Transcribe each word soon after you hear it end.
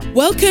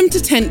Welcome to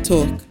Tent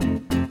Talk,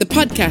 the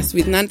podcast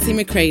with Nancy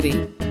McCready,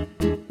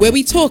 where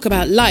we talk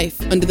about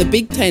life under the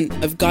big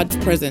tent of God's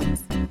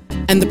presence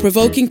and the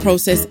provoking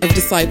process of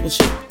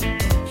discipleship.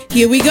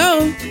 Here we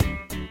go.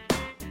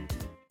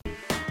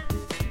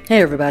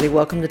 Hey everybody,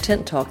 welcome to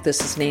Tent Talk. This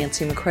is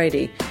Nancy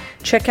McCready.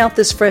 Check out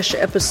this fresh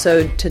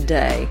episode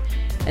today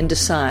and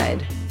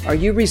decide, are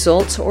you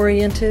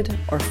results-oriented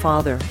or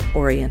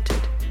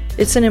Father-oriented?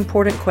 It's an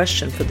important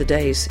question for the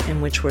days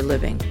in which we're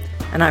living,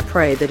 and I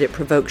pray that it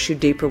provokes you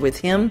deeper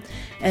with Him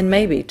and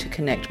maybe to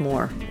connect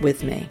more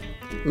with me.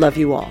 Love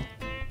you all.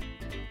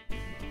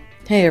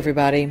 Hey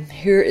everybody,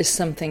 here is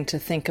something to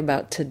think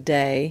about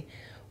today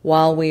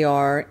while we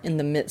are in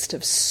the midst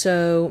of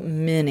so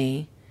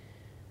many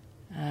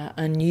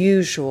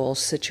unusual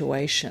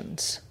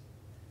situations.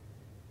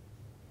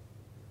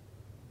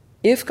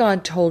 If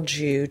God told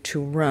you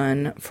to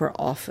run for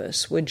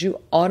office, would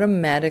you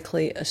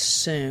automatically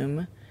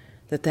assume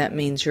that that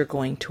means you're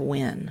going to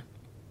win?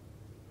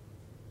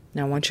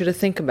 Now I want you to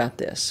think about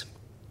this.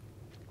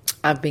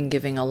 I've been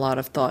giving a lot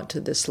of thought to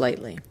this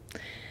lately.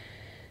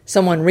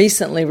 Someone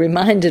recently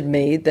reminded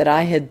me that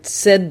I had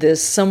said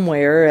this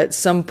somewhere at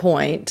some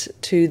point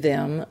to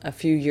them a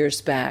few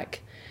years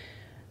back,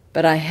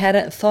 but I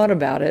hadn't thought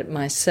about it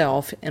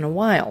myself in a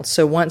while.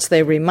 So once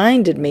they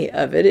reminded me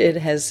of it, it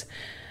has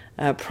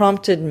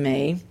prompted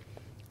me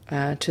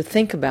to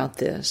think about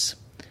this,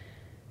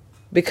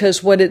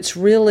 because what it's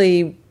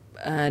really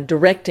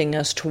directing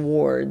us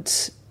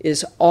towards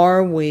is,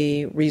 are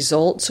we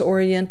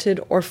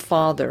results-oriented or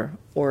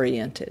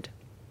Father-oriented?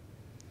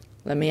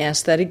 Let me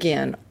ask that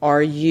again.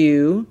 Are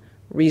you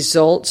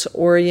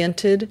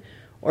results-oriented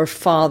or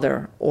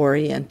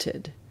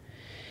Father-oriented?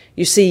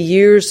 You see,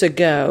 years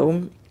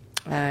ago,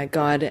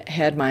 God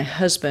had my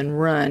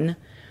husband run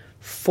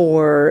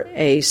for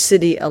a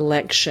city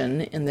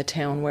election in the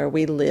town where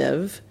we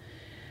live.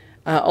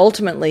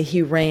 Ultimately,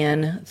 he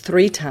ran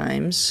 3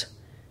 times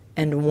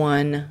and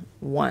won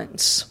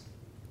once.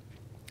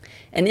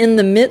 And in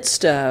the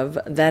midst of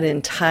that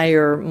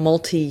entire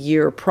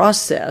multi-year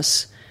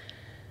process,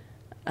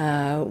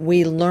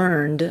 we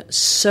learned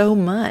so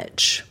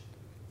much.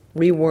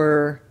 We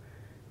were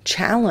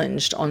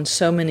challenged on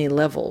so many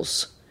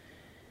levels.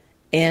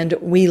 And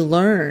we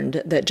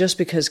learned that just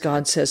because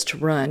God says to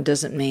run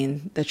doesn't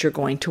mean that you're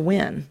going to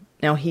win.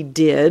 Now, he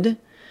did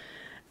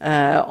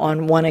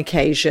on one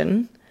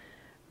occasion,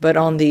 but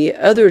on the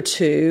other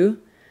 2,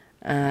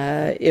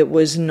 it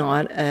was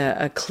not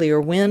a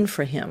clear win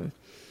for him.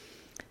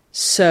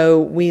 So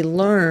we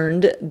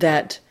learned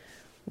that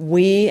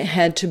we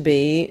had to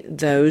be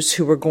those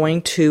who were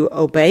going to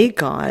obey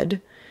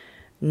God,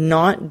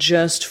 not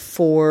just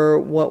for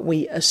what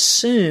we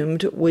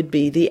assumed would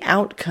be the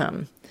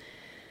outcome.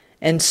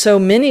 And so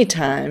many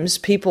times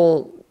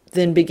people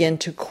then begin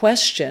to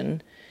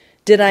question,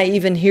 did I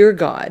even hear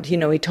God? You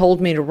know, He told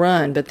me to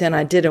run, but then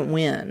I didn't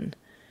win.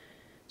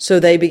 So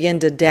they begin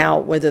to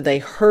doubt whether they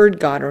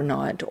heard God or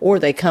not, or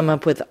they come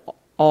up with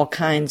all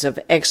kinds of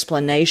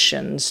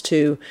explanations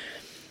to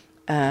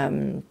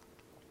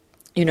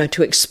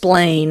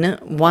explain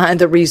why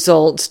the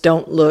results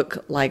don't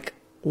look like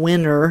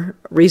winner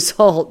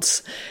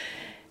results.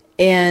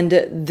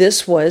 And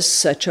this was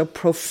such a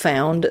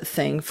profound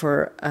thing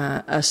for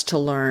us to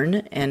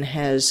learn, and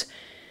has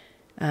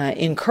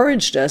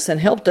encouraged us and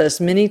helped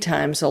us many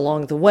times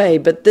along the way.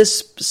 But this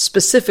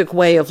specific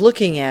way of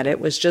looking at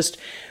it was just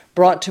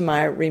brought to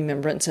my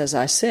remembrance, as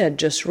I said,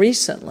 just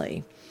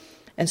recently.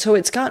 And so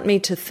it's got me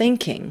to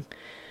thinking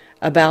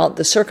about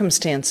the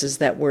circumstances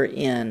that we're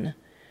in.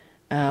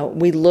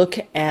 We look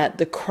at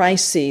the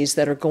crises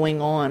that are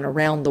going on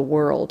around the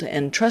world,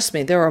 and trust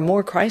me, there are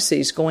more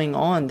crises going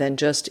on than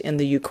just in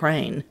the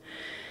Ukraine.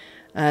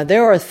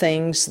 There are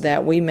things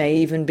that we may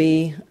even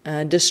be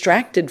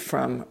distracted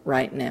from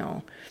right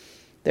now.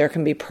 There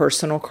can be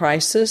personal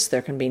crisis,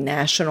 there can be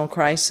national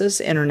crisis,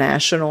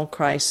 international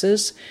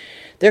crisis.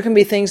 There can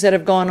be things that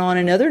have gone on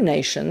in other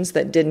nations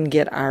that didn't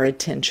get our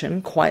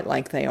attention quite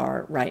like they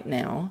are right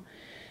now.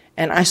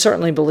 And I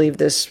certainly believe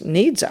this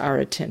needs our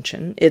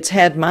attention. It's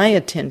had my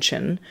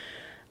attention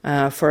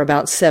for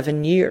about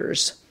 7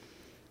 years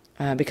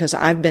because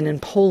I've been in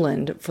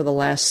Poland for the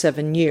last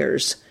 7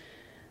 years.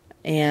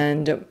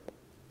 And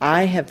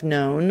I have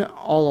known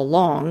all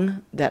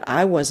along that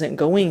I wasn't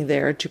going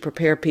there to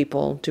prepare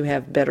people to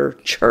have better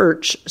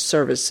church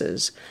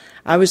services.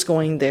 I was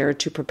going there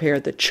to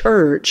prepare the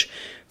church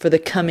for the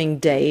coming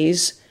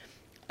days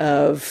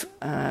of,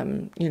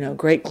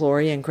 great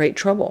glory and great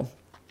trouble.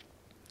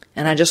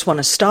 And I just want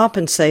to stop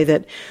and say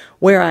that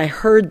where I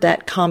heard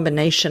that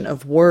combination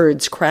of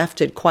words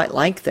crafted quite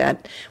like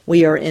that,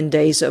 we are in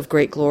days of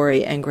great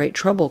glory and great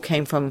trouble,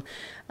 came from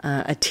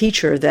a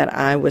teacher that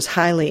I was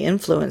highly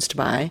influenced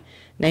by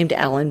named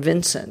Alan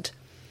Vincent.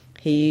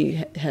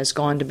 He has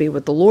gone to be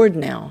with the Lord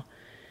now.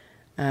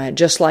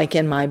 Just like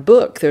in my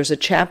book, there's a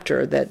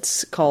chapter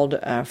that's called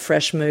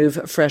Fresh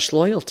Move, Fresh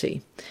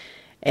Loyalty.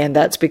 And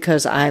that's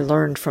because I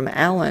learned from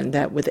Alan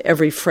that with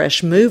every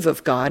fresh move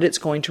of God, it's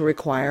going to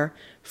require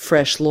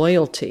fresh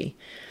loyalty.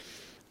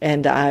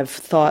 And I've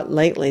thought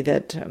lately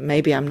that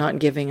maybe I'm not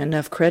giving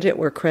enough credit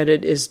where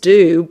credit is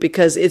due,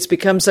 because it's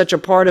become such a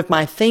part of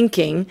my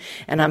thinking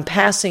and I'm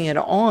passing it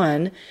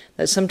on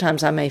that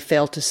sometimes I may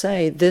fail to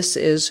say, this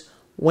is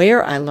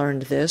where I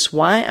learned this,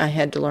 why I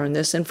had to learn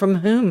this, and from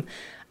whom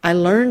I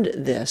learned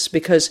this,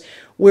 because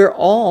we're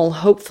all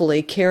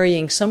hopefully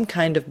carrying some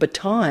kind of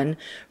baton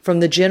from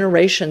the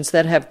generations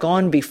that have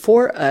gone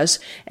before us,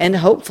 and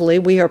hopefully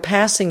we are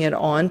passing it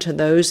on to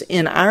those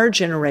in our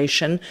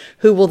generation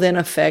who will then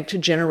affect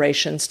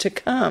generations to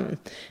come.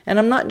 And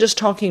I'm not just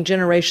talking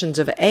generations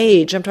of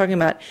age, I'm talking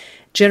about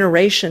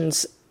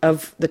generations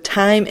of the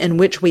time in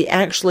which we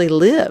actually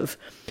live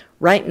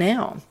right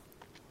now.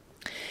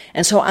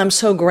 And so I'm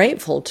so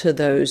grateful to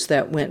those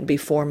that went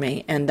before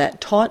me and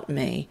that taught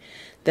me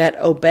that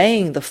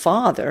obeying the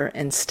Father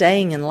and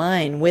staying in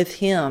line with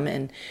Him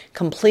and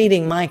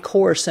completing my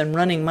course and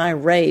running my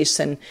race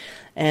and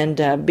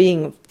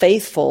being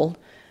faithful,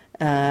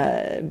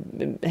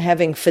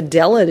 having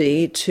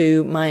fidelity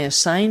to my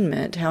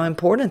assignment, how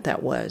important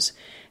that was,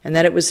 and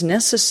that it was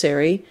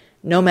necessary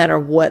no matter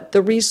what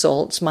the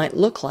results might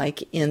look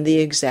like in the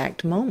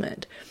exact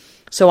moment.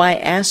 So I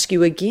ask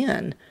you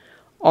again,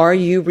 are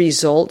you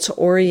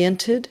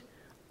results-oriented?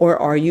 Or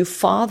are you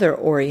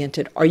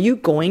Father-oriented? Are you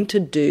going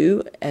to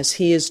do as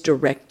He is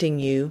directing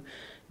you,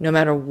 no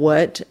matter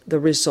what the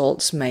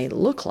results may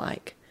look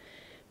like?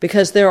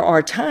 Because there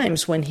are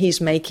times when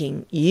He's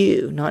making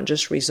you, not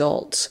just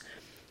results.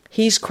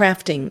 He's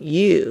crafting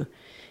you.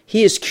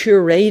 He is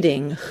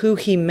curating who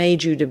He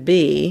made you to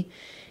be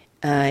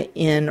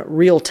in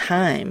real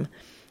time.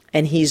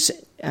 And He's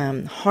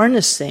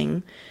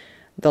harnessing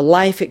the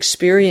life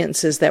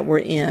experiences that we're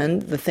in,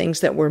 the things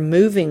that we're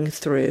moving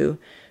through,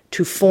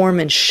 to form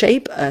and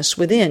shape us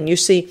within. You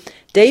see,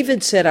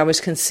 David said, I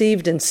was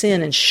conceived in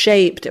sin and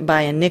shaped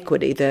by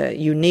iniquity. The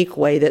unique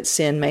way that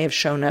sin may have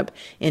shown up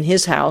in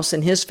his house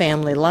and his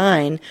family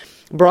line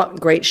brought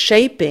great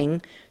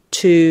shaping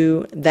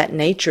to that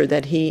nature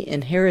that he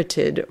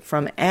inherited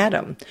from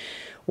Adam.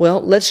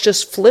 Well, let's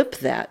just flip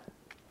that.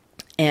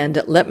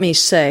 And let me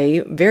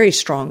say very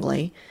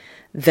strongly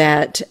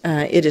that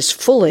it is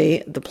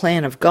fully the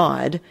plan of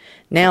God,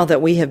 now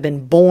that we have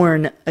been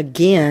born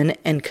again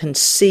and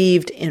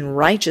conceived in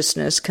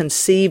righteousness,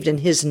 conceived in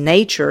His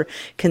nature,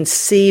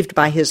 conceived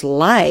by His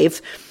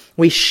life.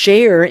 We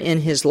share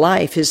in His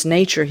life, His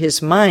nature,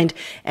 His mind,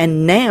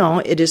 and now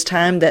it is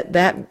time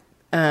that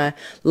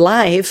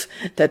life,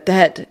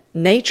 that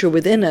nature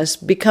within us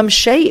becomes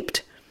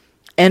shaped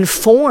and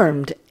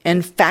formed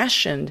and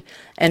fashioned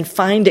and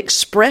find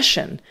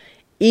expression,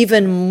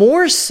 even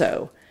more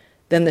so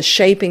than the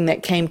shaping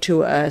that came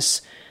to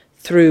us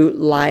through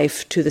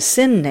life to the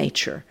sin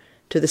nature,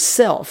 to the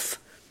self.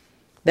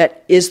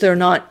 That is there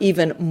not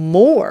even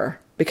more?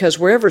 Because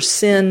wherever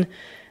sin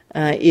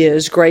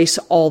is, grace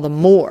all the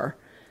more.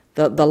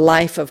 The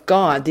life of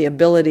God, the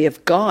ability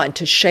of God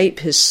to shape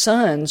His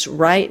sons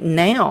right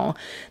now,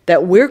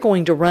 that we're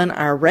going to run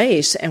our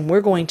race and we're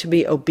going to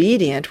be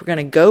obedient. We're going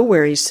to go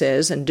where He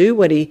says and do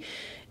what He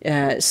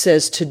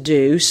says to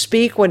do,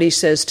 speak what He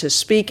says to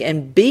speak,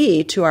 and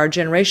be to our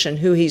generation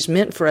who He's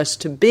meant for us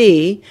to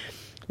be,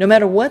 no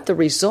matter what the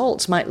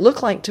results might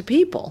look like to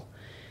people.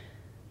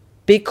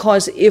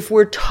 Because if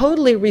we're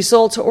totally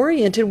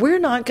results-oriented, we're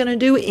not going to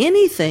do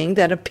anything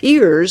that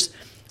appears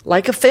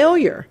like a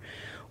failure.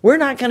 We're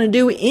not going to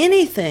do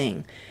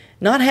anything,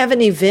 not have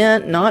an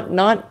event,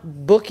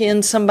 not book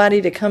in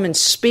somebody to come and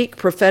speak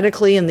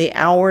prophetically in the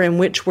hour in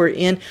which we're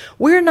in.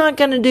 We're not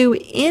going to do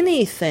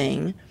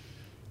anything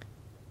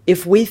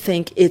if we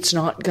think it's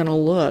not going to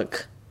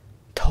look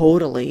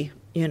totally,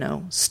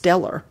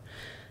 stellar,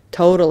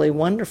 totally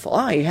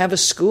wonderful. You have a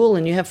school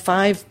and you have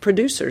 5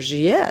 producers.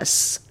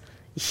 Yes.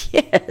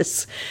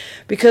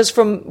 Because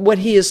from what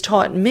He has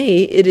taught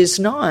me, it is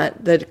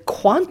not the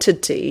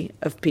quantity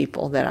of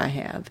people that I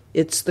have.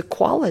 It's the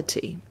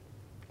quality.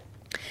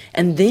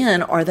 And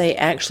then are they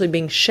actually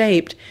being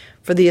shaped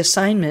for the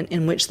assignment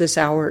in which this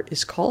hour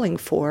is calling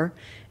for?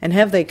 And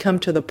have they come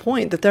to the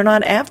point that they're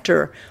not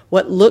after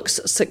what looks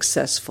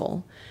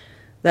successful,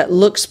 that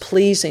looks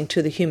pleasing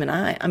to the human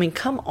eye? I mean,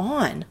 come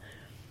on.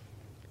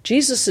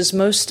 Jesus'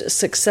 most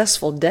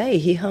successful day,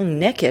 He hung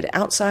naked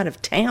outside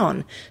of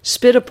town,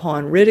 spit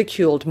upon,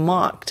 ridiculed,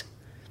 mocked.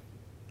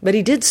 But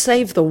He did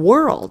save the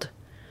world.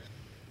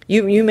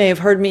 You may have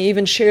heard me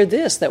even share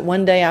this, that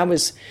one day I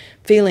was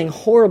feeling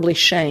horribly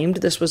shamed.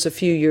 This was a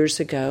few years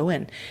ago.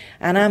 And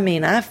I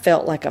mean, I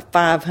felt like a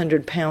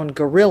 500-pound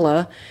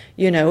gorilla,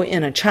 in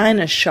a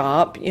china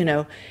shop,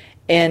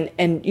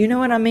 And you know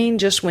what I mean?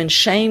 Just when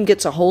shame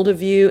gets a hold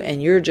of you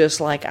and you're just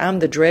like, I'm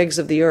the dregs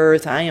of the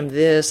earth, I am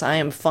this, I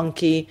am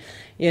funky,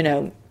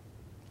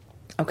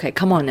 Okay,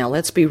 come on now,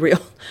 let's be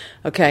real,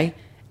 okay?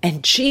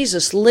 And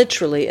Jesus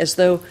literally, as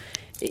though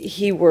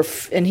He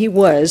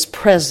was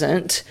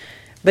present,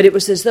 but it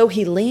was as though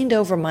He leaned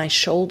over my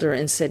shoulder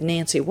and said,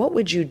 Nancy, what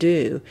would you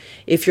do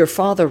if your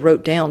father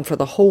wrote down for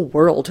the whole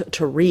world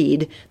to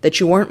read that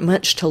you weren't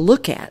much to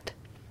look at?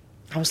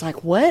 I was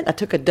like, what? I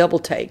took a double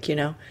take,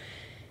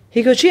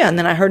 He goes, yeah. And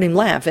then I heard him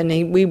laugh. And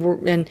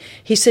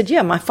he said,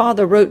 yeah, my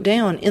father wrote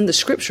down in the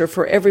scripture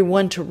for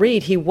everyone to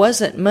read. He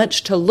wasn't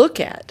much to look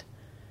at.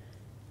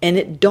 And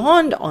it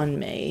dawned on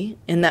me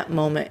in that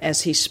moment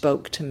as he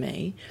spoke to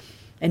me.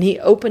 And he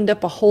opened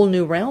up a whole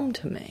new realm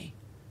to me.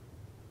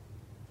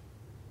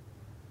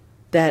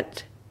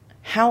 That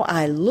how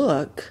I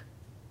look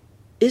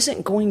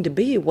isn't going to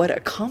be what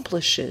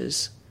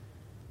accomplishes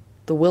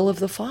the will of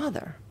the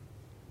Father.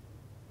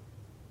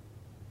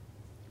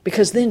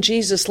 Because then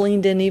Jesus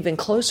leaned in even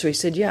closer. He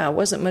said, yeah, I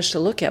wasn't much to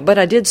look at, but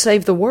I did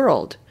save the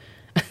world.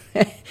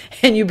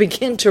 And you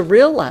begin to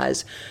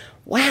realize,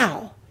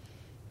 wow,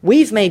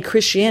 we've made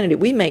Christianity,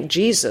 we make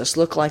Jesus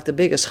look like the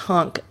biggest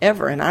hunk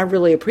ever. And I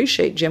really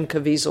appreciate Jim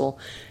Caviezel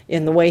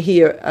in the way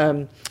he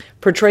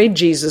portrayed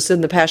Jesus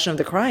in The Passion of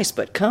the Christ.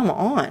 But come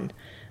on,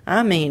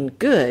 I mean,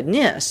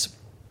 goodness.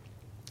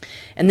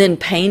 And then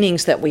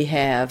paintings that we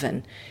have,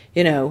 and,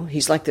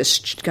 he's like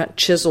this, got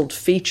chiseled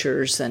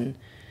features, and,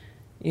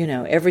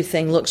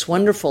 everything looks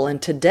wonderful. And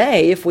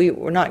today, if we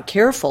were not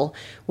careful,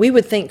 we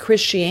would think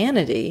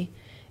Christianity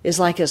is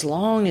like, as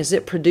long as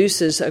it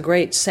produces a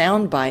great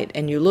soundbite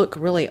and you look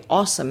really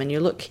awesome and you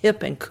look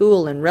hip and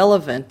cool and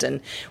relevant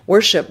and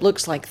worship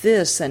looks like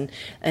this and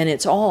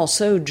it's all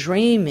so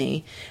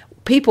dreamy.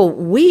 People,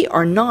 we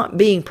are not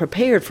being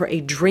prepared for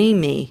a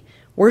dreamy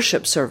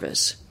worship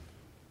service.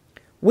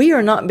 We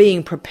are not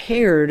being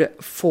prepared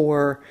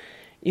for,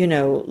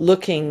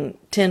 looking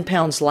 10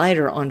 pounds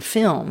lighter on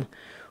film.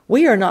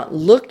 We are not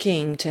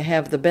looking to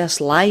have the best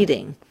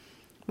lighting.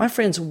 My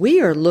friends, we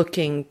are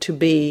looking to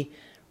be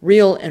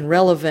real and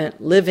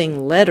relevant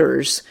living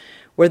letters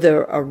where the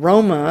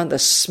aroma, the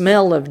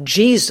smell of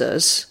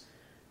Jesus,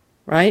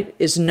 right,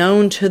 is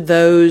known to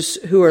those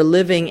who are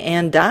living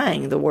and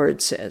dying, the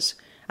word says.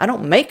 I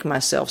don't make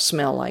myself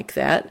smell like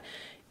that.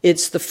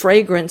 It's the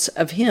fragrance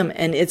of Him,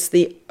 and it's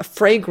the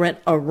fragrant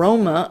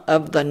aroma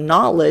of the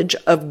knowledge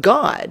of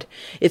God.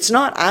 It's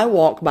not I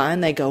walk by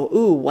and they go,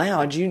 ooh,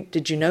 wow,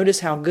 did you notice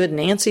how good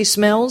Nancy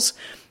smells?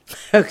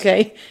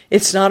 Okay,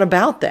 it's not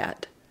about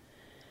that.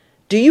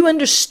 Do you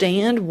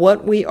understand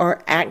what we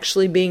are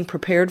actually being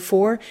prepared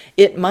for?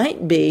 It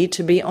might be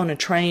to be on a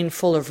train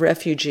full of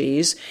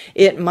refugees.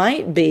 It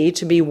might be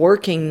to be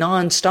working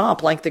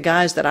nonstop like the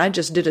guys that I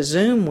just did a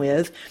Zoom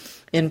with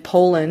in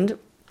Poland.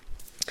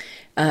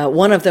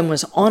 One of them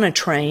was on a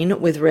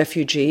train with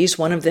refugees.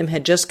 One of them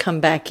had just come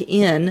back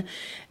in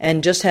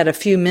and just had a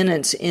few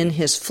minutes in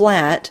his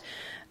flat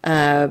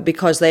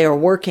because they are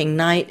working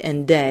night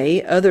and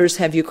day. Others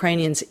have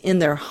Ukrainians in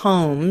their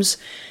homes.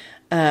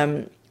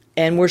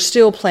 And we're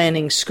still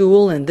planning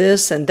school and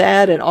this and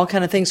that and all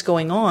kind of things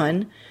going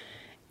on.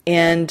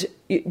 And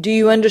do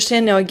you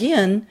understand? Now,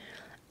 again,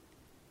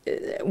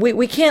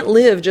 we can't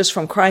live just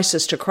from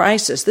crisis to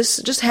crisis.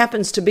 This just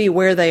happens to be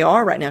where they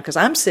are right now, because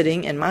I'm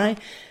sitting in my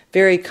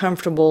very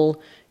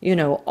comfortable,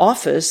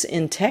 office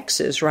in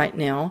Texas right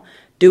now,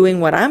 doing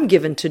what I'm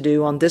given to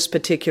do on this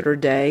particular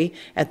day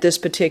at this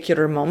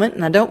particular moment.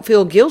 And I don't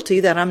feel guilty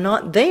that I'm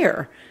not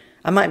there.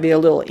 I might be a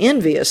little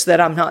envious that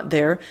I'm not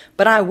there,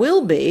 but I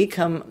will be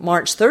come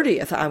March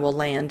 30th. I will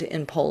land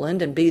in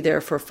Poland and be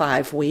there for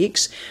 5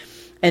 weeks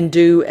and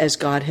do as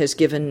God has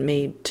given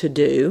me to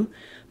do.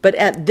 But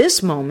at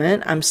this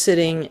moment, I'm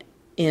sitting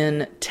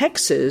in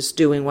Texas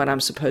doing what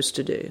I'm supposed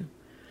to do.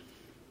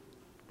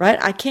 Right?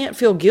 I can't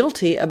feel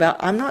guilty about,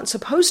 I'm not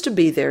supposed to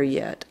be there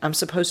yet. I'm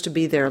supposed to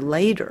be there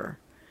later.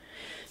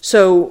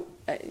 So,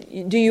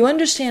 do you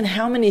understand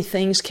how many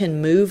things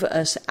can move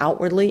us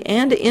outwardly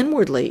and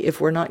inwardly if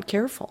we're not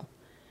careful?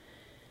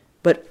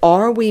 But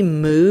are we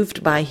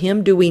moved by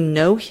Him? Do we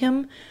know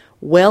Him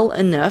well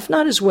enough,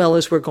 not as well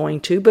as we're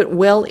going to, but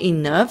well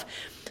enough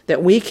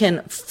that we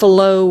can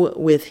flow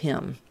with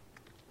Him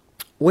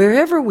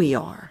wherever we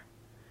are?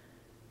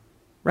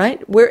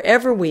 Right?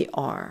 Wherever we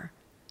are.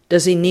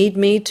 Does He need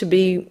me to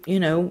be,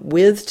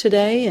 with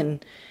today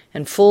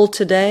and full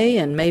today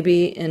and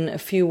maybe in a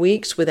few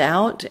weeks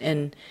without?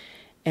 And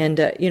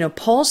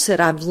Paul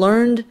said, I've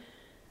learned,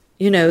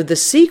 the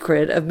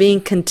secret of being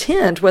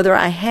content whether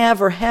I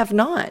have or have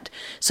not.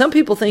 Some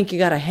people think you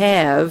got to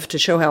have to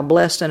show how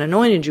blessed and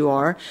anointed you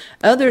are.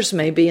 Others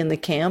may be in the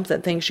camp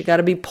that thinks you got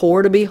to be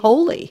poor to be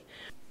holy.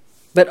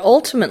 But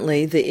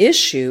ultimately, the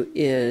issue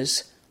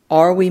is,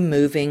 are we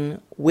moving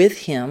with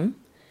Him,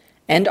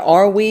 and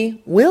are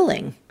we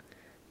willing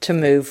to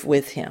move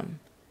with Him?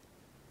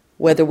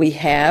 Whether we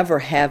have or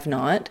have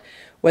not,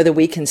 whether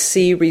we can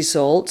see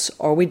results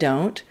or we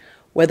don't,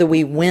 whether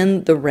we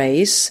win the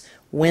race,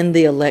 win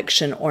the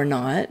election or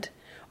not.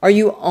 Are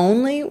you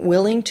only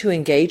willing to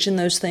engage in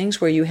those things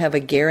where you have a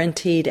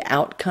guaranteed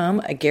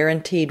outcome, a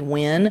guaranteed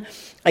win,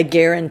 a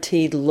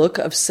guaranteed look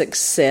of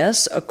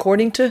success?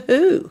 According to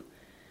who?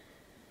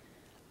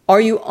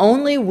 Are you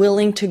only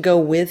willing to go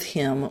with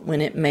Him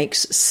when it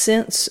makes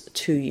sense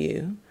to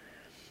you?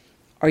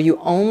 Are you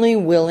only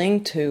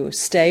willing to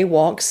stay,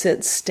 walk,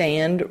 sit,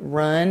 stand,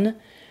 run,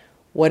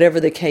 whatever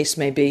the case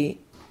may be,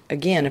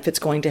 again, if it's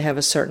going to have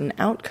a certain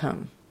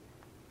outcome?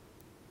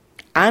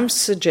 I'm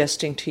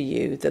suggesting to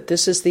you that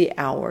this is the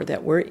hour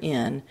that we're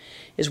in,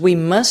 is we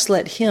must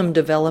let Him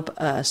develop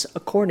us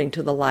according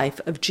to the life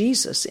of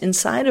Jesus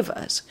inside of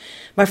us.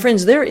 My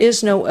friends, there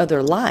is no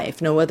other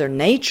life, no other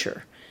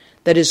nature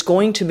that is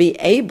going to be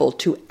able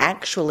to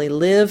actually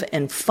live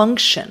and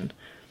function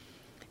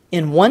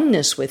in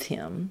oneness with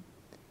Him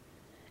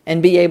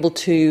and be able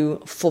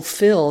to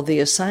fulfill the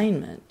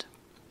assignment.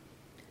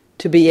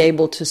 To be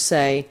able to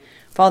say,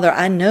 Father,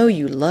 I know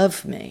you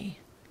love me,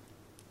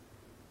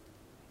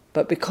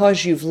 but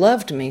because you've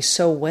loved me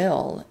so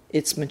well,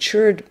 it's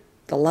matured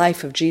the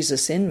life of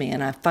Jesus in me,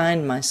 and I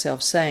find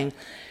myself saying,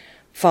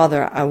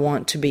 Father, I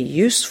want to be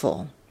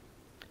useful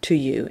to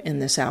you in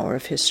this hour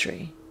of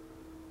history.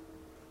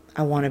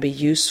 I want to be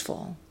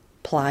useful,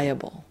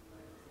 pliable.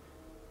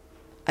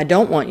 I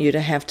don't want you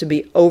to have to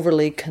be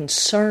overly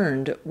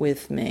concerned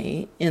with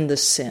me in the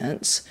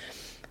sense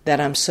that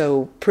I'm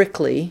so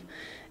prickly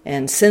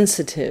and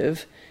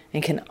sensitive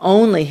and can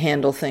only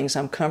handle things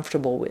I'm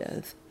comfortable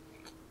with.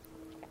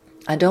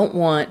 I don't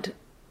want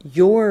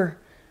your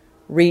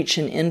reach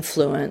and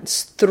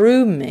influence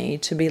through me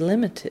to be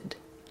limited.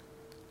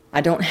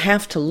 I don't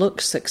have to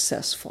look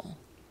successful.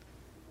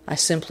 I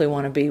simply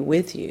want to be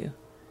with you,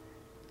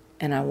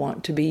 and I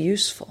want to be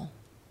useful,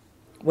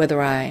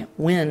 whether I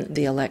win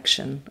the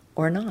election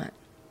or not.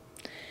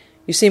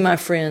 You see, my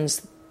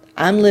friends,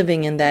 I'm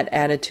living in that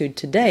attitude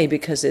today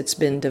because it's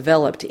been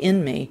developed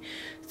in me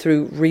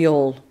through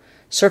real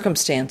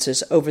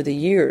circumstances over the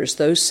years.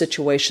 Those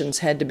situations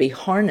had to be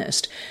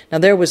harnessed. Now,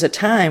 there was a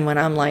time when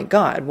I'm like,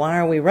 God, why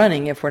are we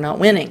running if we're not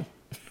winning?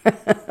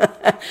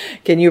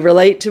 Can you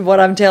relate to what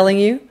I'm telling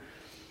you?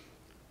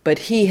 But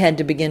He had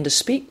to begin to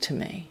speak to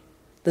me.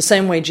 The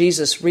same way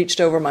Jesus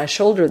reached over my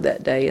shoulder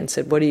that day and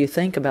said, what do you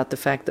think about the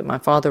fact that my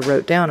father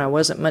wrote down I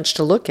wasn't much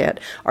to look at?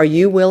 Are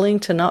you willing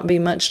to not be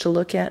much to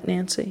look at,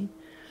 Nancy?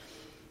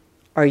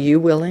 Are you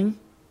willing?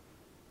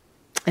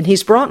 And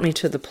He's brought me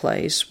to the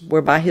place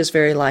where by His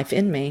very life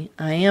in me,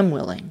 I am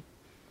willing.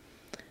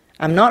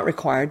 I'm not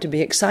required to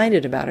be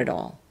excited about it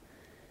all.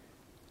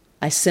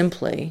 I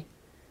simply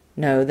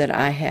know that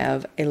I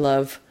have a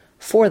love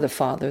for the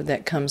Father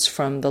that comes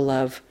from the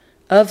love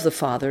of the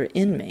Father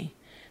in me.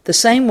 The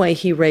same way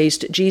He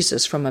raised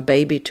Jesus from a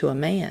baby to a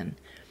man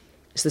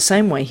is the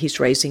same way He's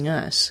raising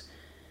us.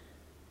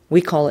 We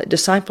call it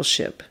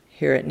discipleship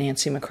here at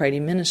Nancy McCready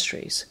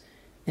Ministries,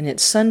 and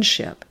it's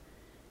sonship.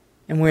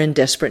 And we're in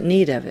desperate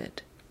need of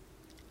it,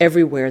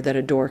 everywhere that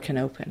a door can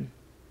open.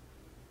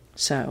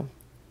 So,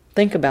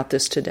 think about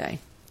this today.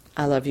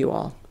 I love you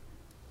all.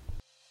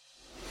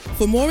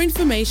 For more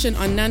information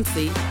on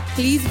Nancy,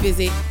 please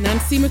visit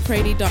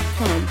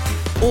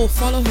nancymccready.com or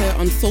follow her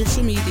on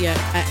social media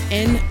at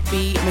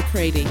NB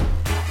McCready.